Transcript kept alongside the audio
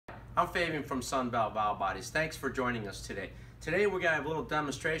I'm Fabian from Sunbelt Valve Bodies. Thanks for joining us today. Today we're going to have a little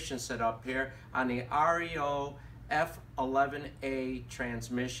demonstration set up here on the REOF11A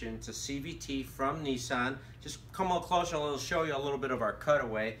transmission. It's a CVT from Nissan. Just come a little closer and I'll show you a little bit of our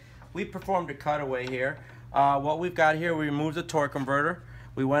cutaway. We performed a cutaway here. What we've got here, we removed the torque converter.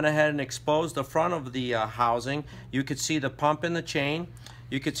 We went ahead and exposed the front of the housing. You could see the pump in the chain.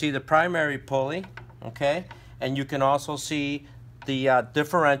 You could see the primary pulley, okay? And you can also see the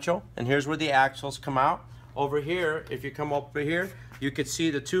differential, and here's where the axles come out. Over here, if you come over here, you could see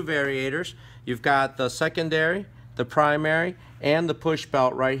the two variators. You've got the secondary, the primary, and the push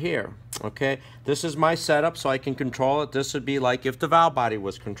belt right here, okay? This is my setup so I can control it. This would be like if the valve body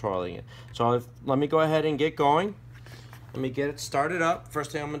was controlling it. So let me go ahead and get going. Let me get it started up.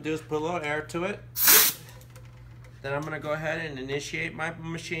 First thing I'm going to do is put a little air to it. Then I'm going to go ahead and initiate my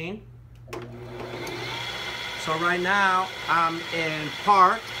machine. So right now I'm in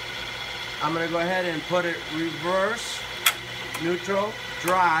park. I'm going to go ahead and put it reverse, neutral,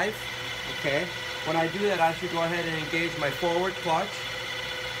 drive. Okay. When I do that, I should go ahead and engage my forward clutch.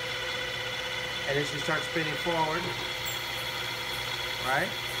 And it should start spinning forward. Right?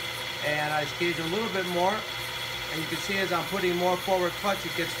 And I engage a little bit more. And you can see as I'm putting more forward clutch,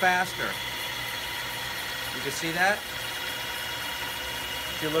 it gets faster. You can see that?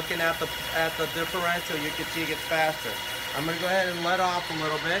 If you're looking at the differential, you can see it gets faster. I'm going to go ahead and let off a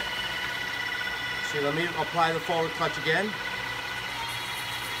little bit. See, let me apply the forward clutch again.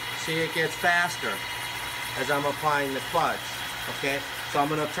 See, it gets faster as I'm applying the clutch. Okay, so I'm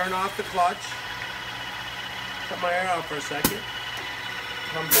going to turn off the clutch. Cut my air out for a second.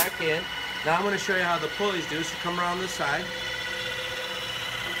 Come back in. Now I'm going to show you how the pulleys do, so come around this side.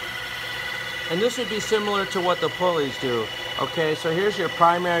 And this would be similar to what the pulleys do. Okay, so here's your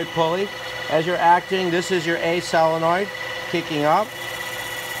primary pulley. As you're acting, this is your A solenoid kicking up.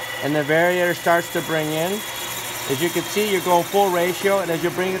 And the variator starts to bring in. As you can see, you're going full ratio, and as you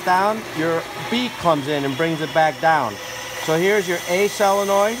bring it down, your B comes in and brings it back down. So here's your A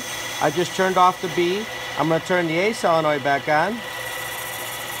solenoid. I just turned off the B. I'm going to turn the A solenoid back on.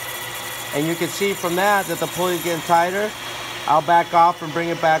 And you can see from that the pulley is getting tighter. I'll back off and bring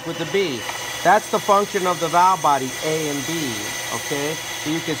it back with the B. That's the function of the valve body, A and B, okay? So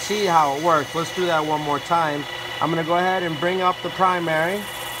you can see how it works. Let's do that one more time. I'm gonna go ahead and bring up the primary.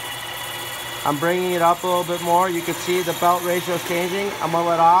 I'm bringing it up a little bit more. You can see the belt ratio is changing. I'm gonna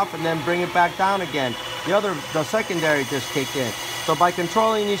let off and then bring it back down again. The secondary just kicked in. So by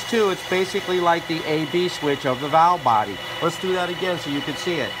controlling these two, it's basically like the A-B switch of the valve body. Let's do that again so you can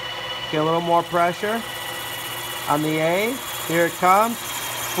see it. Get a little more pressure on the A. Here it comes.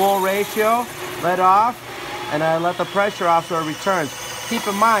 Full ratio. Let off. And I let the pressure off so it returns. Keep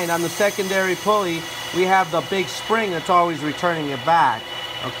in mind, on the secondary pulley, we have the big spring that's always returning it back.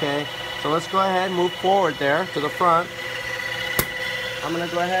 Okay? So let's go ahead and move forward there to the front. I'm going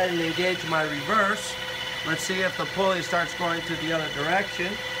to go ahead and engage my reverse. Let's see if the pulley starts going to the other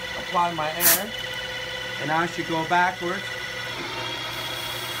direction. Apply my air. And now I should go backwards.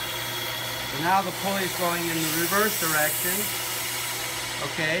 And now the pulley is going in the reverse direction.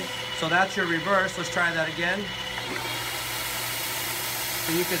 Okay, so that's your reverse. Let's try that again.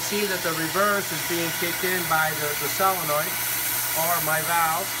 So you can see that the reverse is being kicked in by the solenoid or my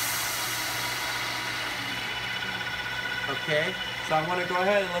valve. Okay, so I want to go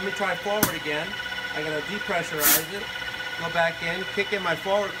ahead and let me try forward again. I'm going to depressurize it. Go back in, kick in my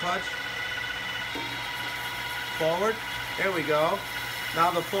forward clutch. Forward. There we go.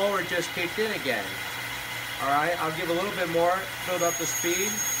 Now the forward just kicked in again. Alright, I'll give a little bit more, build up the speed.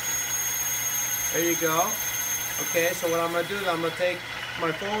 There you go. Okay, so what I'm going to do is I'm going to take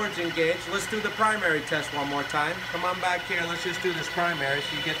my forwards engaged. Let's do the primary test one more time. Come on back here and let's just do this primary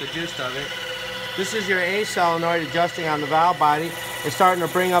so you get the gist of it. This is your A solenoid adjusting on the valve body. It's starting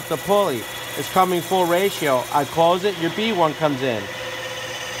to bring up the pulley. It's coming full ratio. I close it, your B one comes in.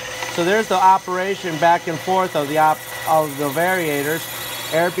 So there's the operation back and forth of the variators.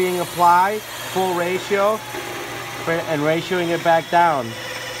 Air being applied, full ratio, and ratioing it back down.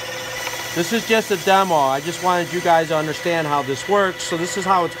 This is just a demo. I just wanted you guys to understand how this works. So this is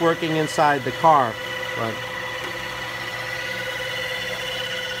how it's working inside the car. Right.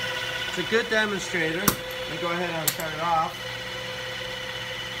 It's a good demonstrator. Let me go ahead and turn it off.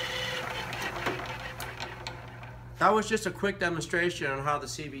 That was just a quick demonstration on how the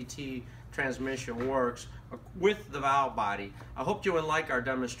CVT transmission works with the valve body. I hope you would like our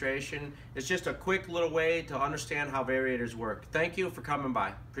demonstration. It's just a quick little way to understand how variators work. Thank you for coming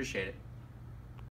by. Appreciate it.